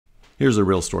Here's a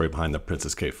real story behind the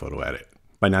Princess Kate photo edit.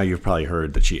 By now you've probably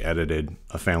heard that she edited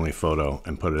a family photo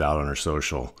and put it out on her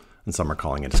social, and some are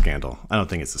calling it a scandal. I don't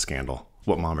think it's a scandal.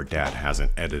 What mom or dad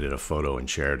hasn't edited a photo and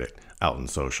shared it out on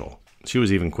social? She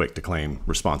was even quick to claim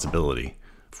responsibility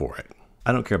for it.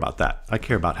 I don't care about that. I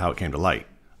care about how it came to light.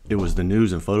 It was the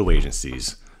news and photo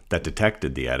agencies that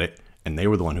detected the edit, and they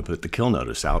were the one who put the kill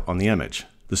notice out on the image.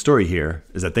 The story here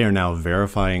is that they are now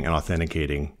verifying and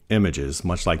authenticating images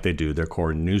much like they do their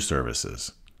core news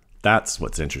services. That's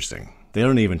what's interesting. They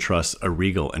don't even trust a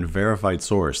regal and verified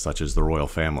source such as the royal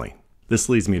family. This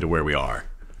leads me to where we are.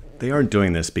 They aren't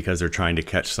doing this because they're trying to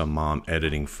catch some mom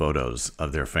editing photos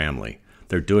of their family.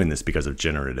 They're doing this because of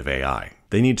generative AI.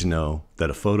 They need to know that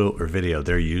a photo or video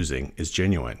they're using is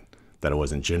genuine, that it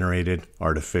wasn't generated,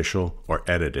 artificial, or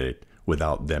edited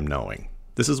without them knowing.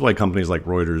 This is why companies like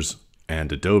Reuters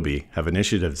and Adobe have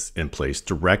initiatives in place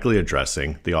directly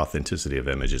addressing the authenticity of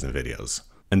images and videos.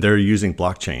 And they're using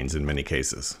blockchains in many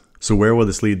cases. So where will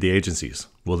this lead the agencies?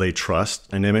 Will they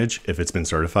trust an image if it's been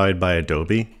certified by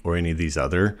Adobe or any of these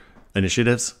other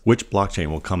initiatives? Which blockchain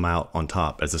will come out on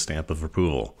top as a stamp of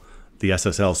approval? The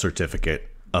SSL certificate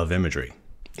of imagery?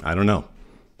 I don't know.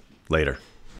 Later.